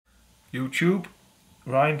YouTube,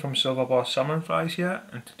 Ryan from Silver Bar Salmon Flies here,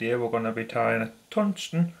 and today we're going to be tying a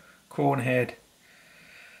tungsten cone head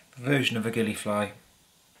version of a ghillie fly.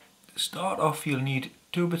 To start off you'll need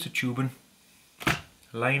 2 bits of tubing, a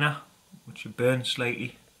liner which you burn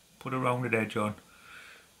slightly, put a rounded edge on,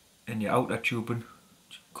 and your outer tubing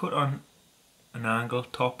cut on an angle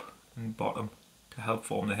top and bottom to help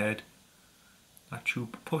form the head. That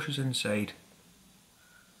tube pushes inside.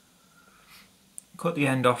 Cut the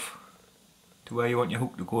end off to where you want your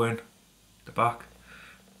hook to go in, the back.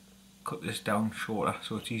 Cut this down shorter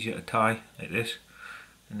so it's easier to tie, like this,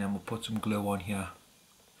 and then we'll put some glue on here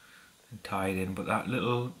and tie it in, but that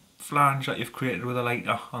little flange that you've created with a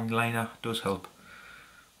lighter on the liner does help.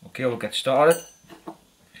 Okay, we'll get started.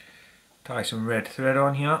 Tie some red thread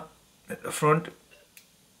on here at the front.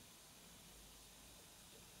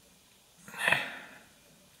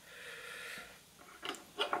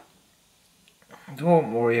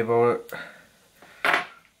 Don't worry about it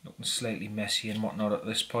looking slightly messy and whatnot at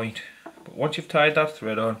this point, but once you've tied that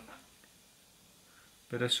thread on,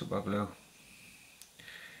 bit of super glue,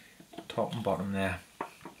 top and bottom there,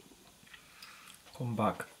 come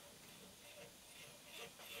back,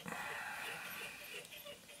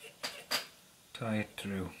 tie it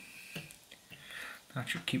through. That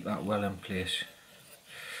should keep that well in place.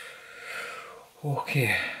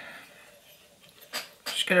 Okay,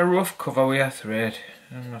 just get a rough cover with your thread.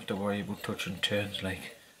 You don't have to worry about touching turns,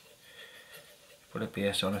 like, put a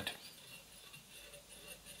base on it.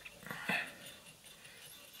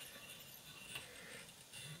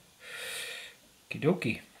 Okie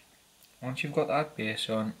dokie. Once you've got that base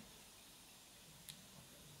on,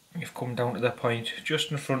 you've come down to the point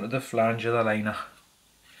just in front of the flange of the liner.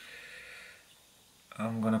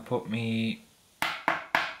 I'm going to put me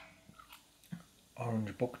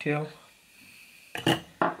orange bucktail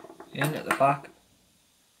in at the back.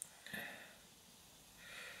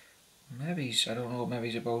 Maybe, I don't know, maybe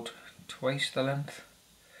it's about twice the length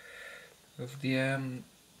of the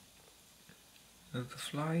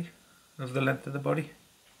fly, of the length of the body.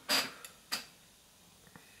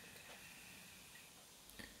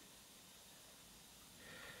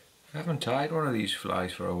 I haven't tied one of these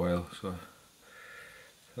flies for a while, so I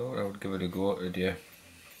thought I would give it a go today.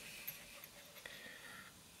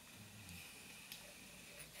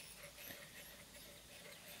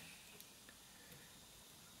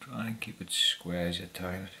 Try and keep it square as you're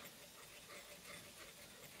tying it.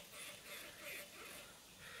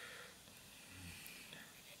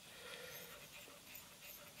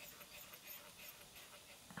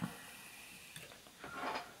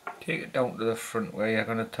 Take it down to the front where you're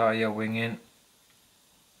going to tie your wing in.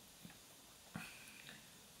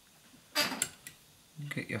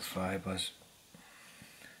 Get your fibres.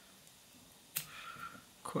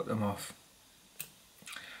 Cut them off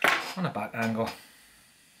on a back angle.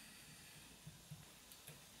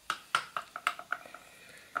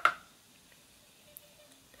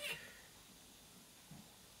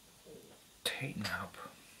 Tighten up.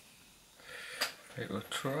 Right, we'll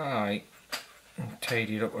try and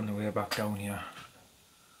tidy it up on the way back down here.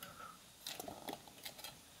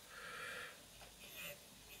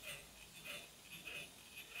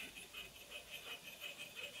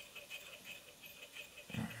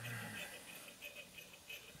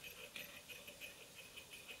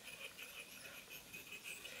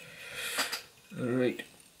 Right.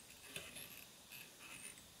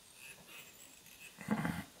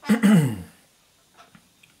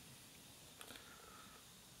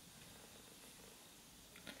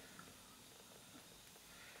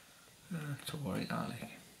 To worry that, like.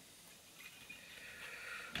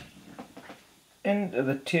 Into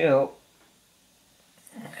the tail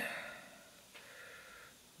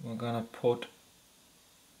we're gonna put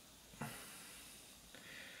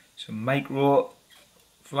some micro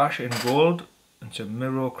flash in gold and some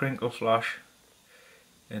mirror crinkle flash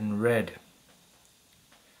in red.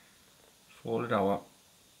 Fold it out,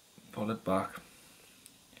 pull it back,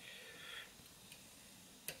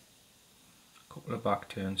 couple of back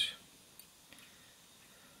turns.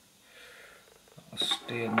 I'll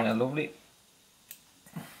stay in there lovely.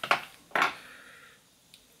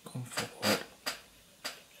 Come forward.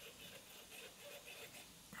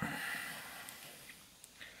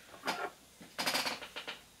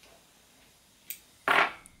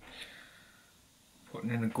 Putting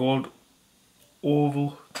in a gold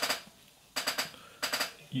oval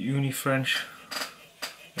uni French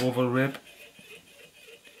oval rib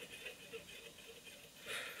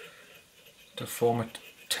to form a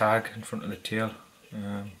tag in front of the tail.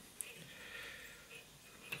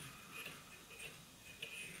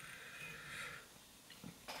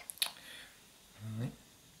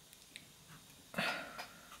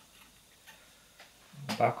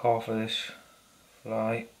 back half of this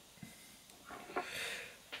fly.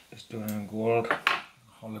 It's done in gold,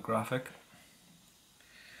 holographic.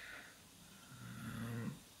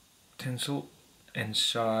 Tinsel in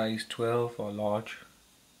size 12 or large.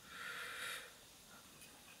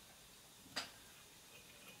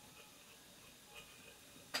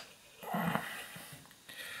 On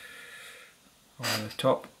the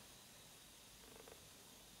top.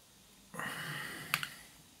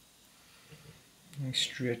 Nice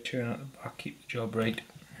straight turn at the back, keep the job right.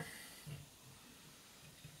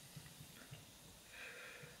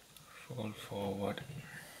 Fold forward.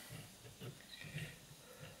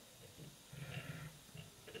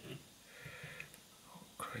 Oh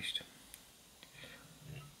Christ.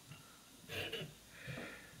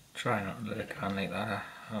 Try not to let it can like that,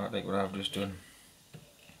 like what I've just done.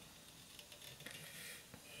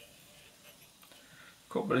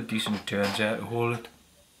 Couple of decent turns there to hold it.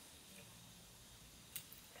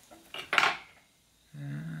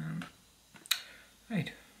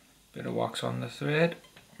 Right, bit of wax on the thread.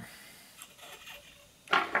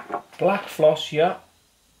 Black floss here.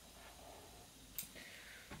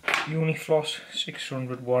 Unifloss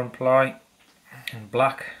 600 1 ply in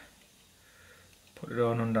black. Put it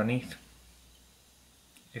on underneath.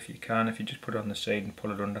 If you can, if you just put it on the side and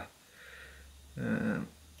pull it under.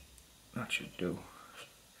 That should do.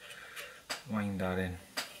 Wind that in.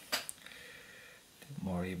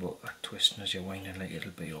 Don't worry about that twisting as you're winding, like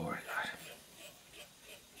it'll be alright.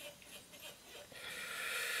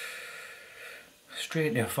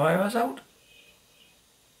 Straighten your fibres out.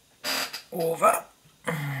 Over.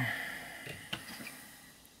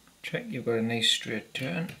 Check you've got a nice straight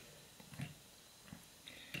turn.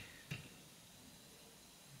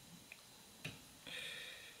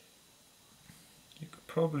 You could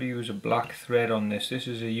probably use a black thread on this. This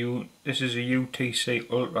is a UTC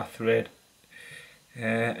Ultra thread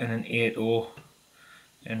and an 8/0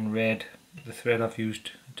 in red. The thread I've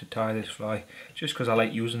used to tie this fly, just because I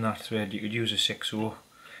like using that thread. You could use a 6/0, you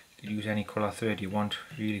could use any colour thread you want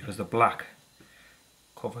really, because the black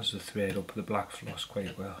covers the thread up, the black floss,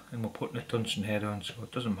 quite well. And we're putting a tungsten head on, so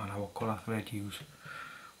it doesn't matter what colour thread you use,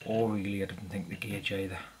 or really I don't think the gauge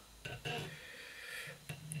either,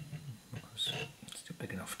 because it's a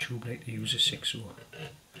big enough tube like to use a 6/0.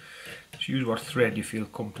 Just use what thread you feel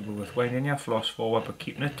comfortable with, winding your floss forward but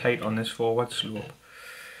keeping it tight on this forward slope.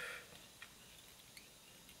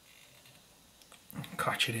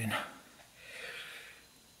 Catch it in.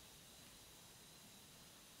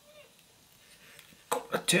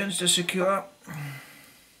 Couple of turns to secure.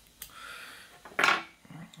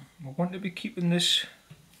 We want to be keeping this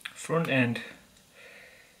front end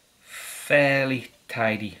fairly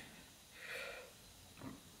tidy.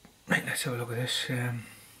 Right, let's have a look at this.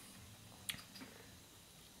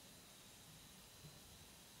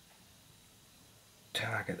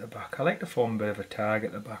 Tag at the back. I like to form a bit of a tag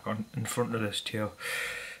at the back in front of this tail.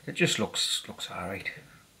 It just looks alright.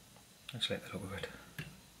 I just like the look of it.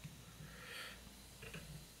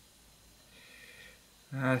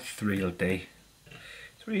 3 will do.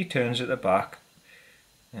 3 turns at the back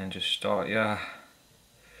and just start your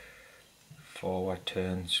forward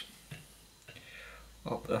turns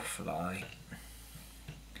up the fly,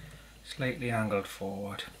 slightly angled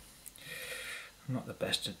forward. I'm not the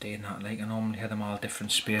best at doing that, like I normally have them all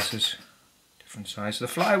different spaces, different sizes. The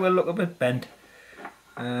fly will look a bit bent.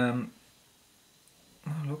 Oh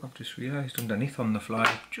look, I've just realised underneath on the fly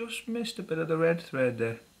I've just missed a bit of the red thread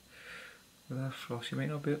there. With that floss you might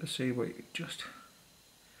not be able to see, but just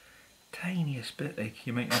tiniest bit, like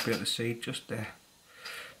you might not be able to see it just there.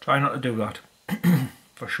 Try not to do that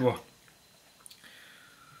for sure.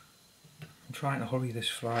 I'm trying to hurry this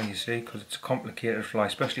fly, you see, because it's a complicated fly,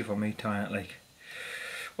 especially for me tying it like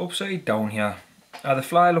upside down here. The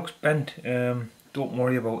fly looks bent, don't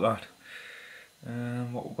worry about that.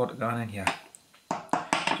 What we've got going in here,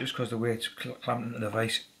 just because the way it's clamped into the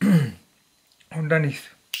vise. Underneath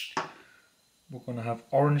we're going to have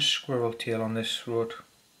orange squirrel tail on this throat.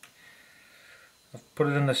 I've put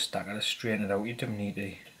it in the stacker to straighten it out. You don't need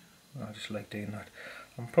to, I just like doing that.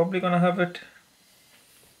 I'm probably going to have it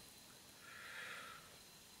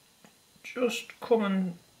just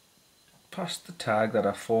coming past the tag that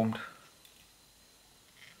I formed.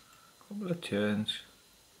 Couple of turns,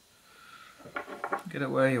 get it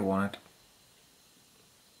where you want it,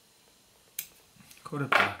 cut it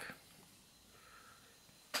back.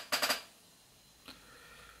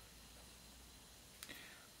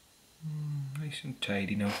 Nice and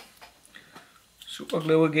tidy now. Super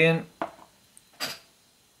glue again.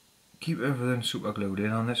 Keep everything super glued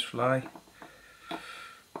in on this fly, as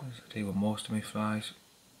I do with most of my flies.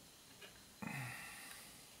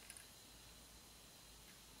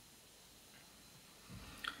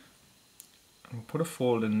 put a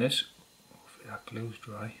fold in this. Hopefully that glue's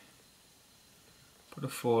dry. Put a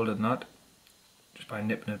fold in that just by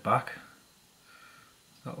nipping it back.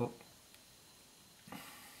 That'll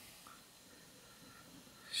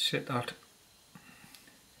sit that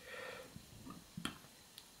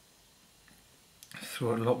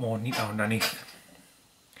throw it a lot more neater underneath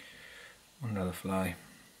under the fly.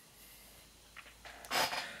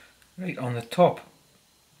 Right on the top,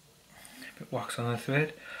 a bit wax on the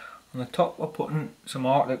thread. On the top we're putting some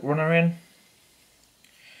Arctic Runner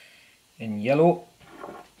in yellow.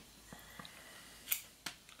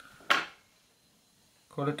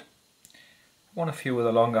 Cut it. Want a few of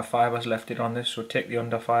the longer fibres left on this, so take the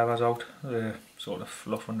under fibres out, the sort of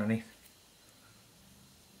fluff underneath.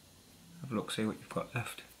 Have a look, see what you've got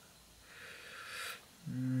left.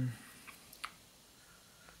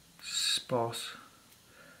 Sparse.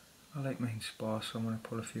 I like mine sparse, so I'm going to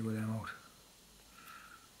pull a few of them out.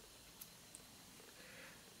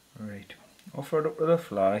 Right, offer it up to the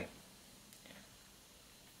fly.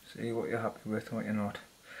 See what you're happy with and what you're not.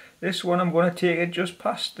 This one I'm going to take it just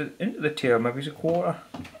past into the tail, maybe it's a quarter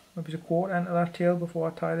into that tail before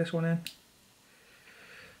I tie this one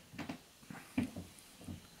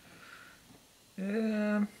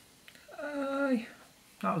in. Aye,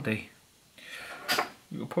 that'll do.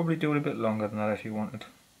 You could probably do it a bit longer than that if you wanted,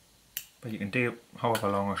 but you can do it however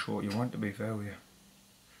long or short you want, to be fair with you.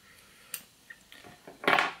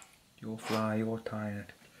 Your fly, you're tying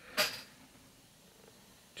it.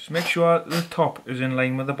 Just make sure the top is in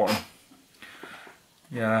line with the bottom.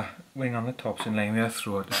 Yeah, wing on the top's in line with your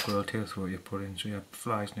throat, the squirrel tail throat you put in, so your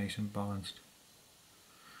fly's nice and balanced.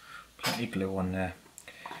 Plenty of glue on there.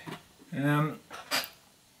 You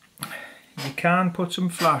can put some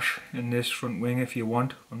flash in this front wing if you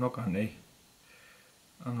want. I'm not going to.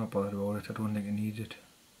 I'm not bothered about it, I don't think it needs it.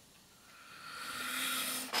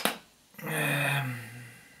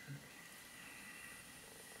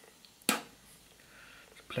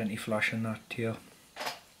 Plenty flash in that tail,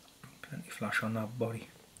 plenty flash on that body.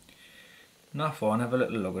 Not fun, have a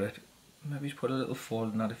little look at it. Maybe just put a little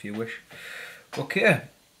fold in that if you wish. Okay,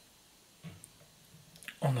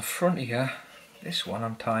 on the front here, this one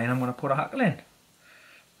I'm tying, I'm going to put a hackle in. I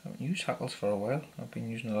haven't used hackles for a while, I've been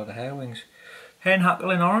using a lot of hair wings. Hen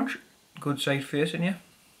hackle in orange, good side facing you.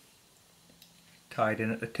 Tied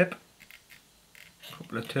in at the tip,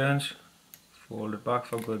 couple of turns, fold it back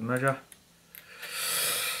for good measure.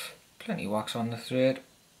 Plenty of wax on the thread.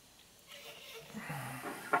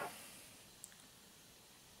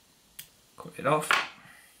 Cut it off.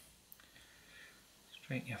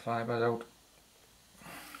 Straighten your fibres out.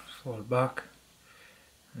 Fold back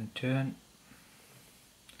and turn.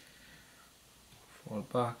 Fold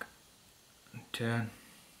back and turn.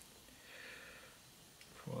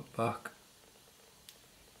 Fold back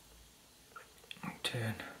and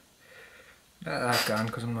turn. Let that go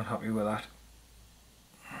because I'm not happy with that.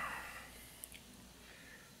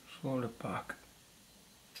 Fold it back,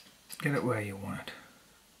 get it where you want it.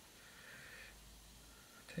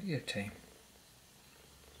 Take your time.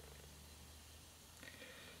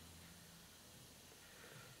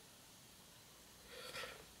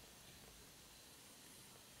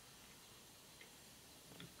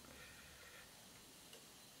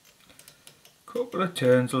 Couple of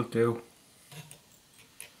turns will do.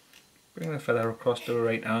 Bring the feather across to a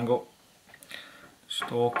right angle.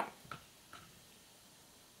 Stalk.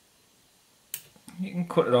 You can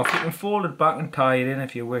cut it off, you can fold it back and tie it in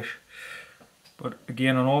if you wish. But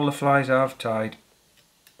again, on all the flies I've tied,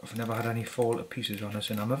 I've never had any folded pieces on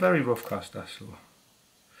this, and I'm a very rough caster, so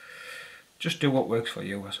just do what works for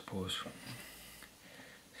you, I suppose.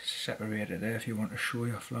 Separate it there if you want to show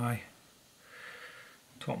your fly,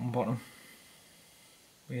 top and bottom,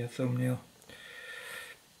 with your thumbnail.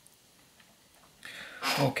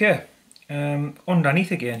 Okay,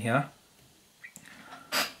 underneath again here,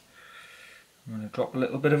 I'm going to drop a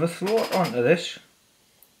little bit of a throat onto this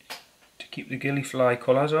to keep the ghillie fly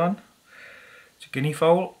colours on. It's a guinea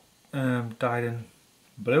fowl, dyed in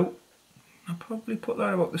blue. I'll probably put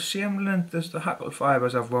that about the same length as the hackle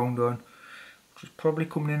fibres I've wound on, which is probably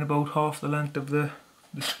coming in about half the length of the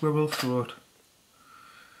squirrel throat.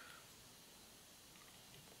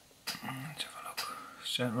 Let's have a look,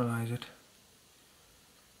 centralise it.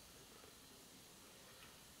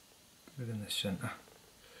 Get it in the centre.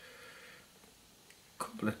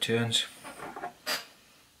 Couple of turns.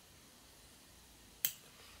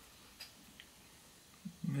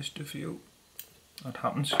 Missed a few. That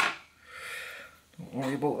happens. Don't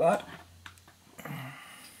worry about that.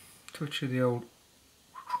 Touch of the old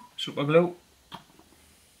super glue.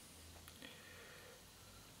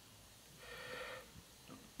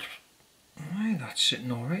 Aye, That's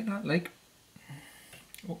sitting alright, that like.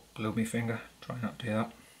 Oh, glued my finger, try not to do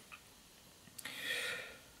that.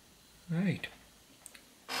 Right,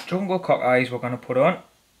 jungle cock eyes we're going to put on.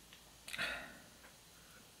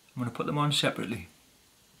 I'm going to put them on separately.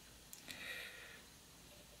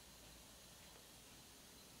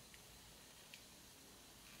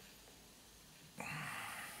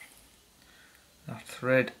 That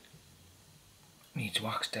thread needs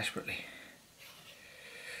wax desperately.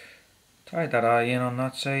 Tied that eye in on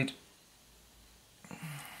that side.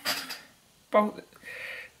 Probably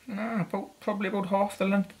about half the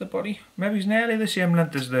length of the body. Maybe it's nearly the same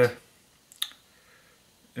length as the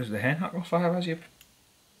hen hackle file as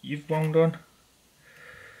you've wound on.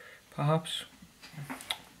 Perhaps.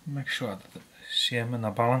 Make sure that they're the same and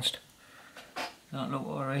they're balanced. That'll look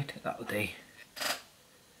alright. That'll do.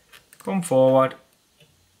 Come forward.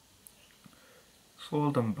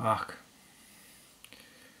 Fold them back.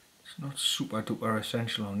 It's not super duper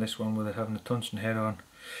essential on this one with it having the tungsten head on.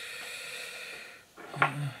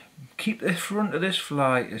 Keep the front of this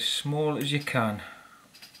fly as small as you can,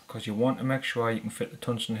 because you want to make sure you can fit the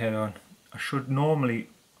tungsten head on. I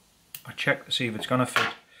check to see if it's going to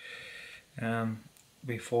fit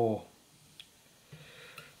before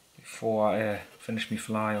I finish my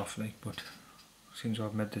fly off, like, but since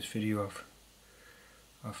I've made this video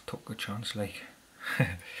I've took a chance, like.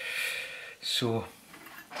 So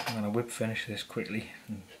I'm going to whip finish this quickly,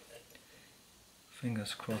 and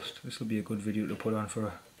fingers crossed this will be a good video to put on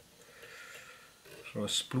for a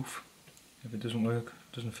spoof. If it doesn't work,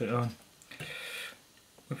 doesn't fit on.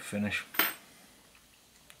 Whip finish.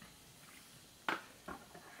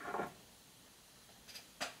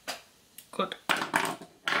 Good.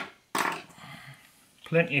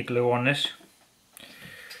 Plenty of glue on this.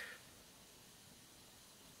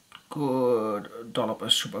 Good dollop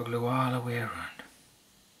of super glue all the way around.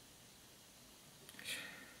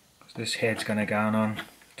 This head's gonna go on,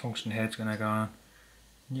 tungsten head's gonna go on.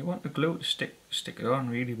 And you want the glue to stick it on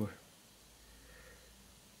really, but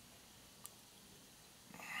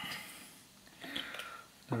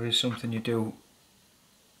there is something you do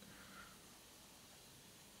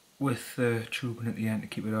with the tubing at the end to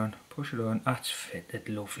keep it on. Push it on. That's fitted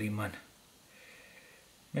lovely, man.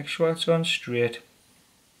 Make sure it's on straight.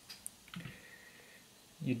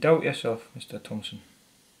 You doubt yourself, Mr. Thompson.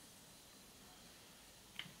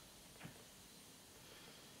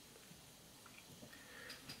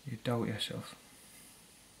 You doubt yourself.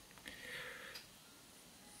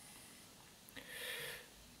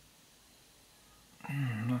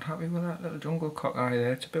 Not happy with that little jungle cock eye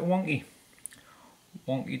there. It's a bit wonky.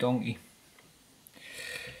 Wonky donkey.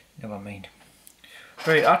 Never mind.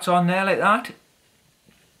 Right, that's on there like that.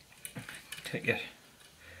 Take your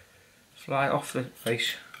fly off the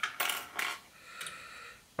face.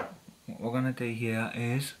 What we're going to do here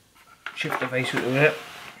is shift the face out of there.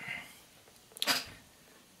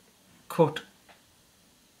 Cut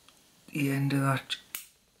the end of that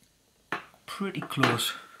pretty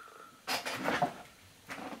close,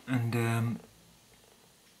 and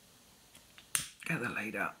get the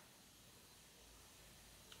lighter.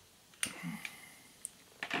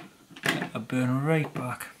 Let it burn right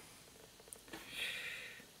back.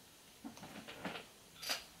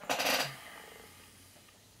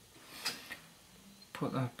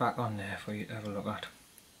 Put that back on there for you to have a look at.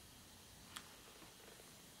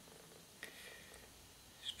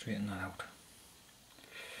 Straighten that out.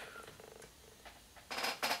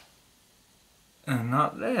 And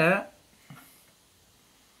that there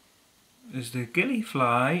is the ghillie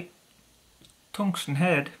fly tungsten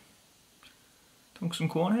head, tungsten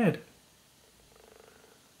corn head.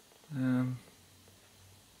 Sorry,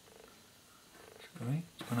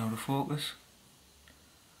 it's gone out of focus.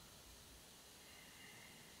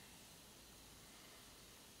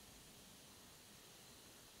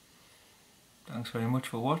 Thanks very much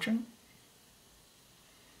for watching.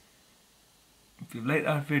 If you've liked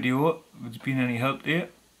that video, if it's been any help to you,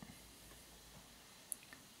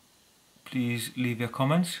 please leave your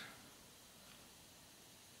comments.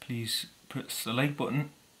 Please press the like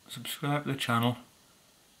button, subscribe to the channel,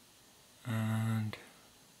 and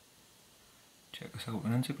check us out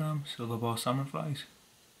on Instagram, Silver Bar Salmon Flies.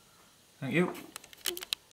 Thank you.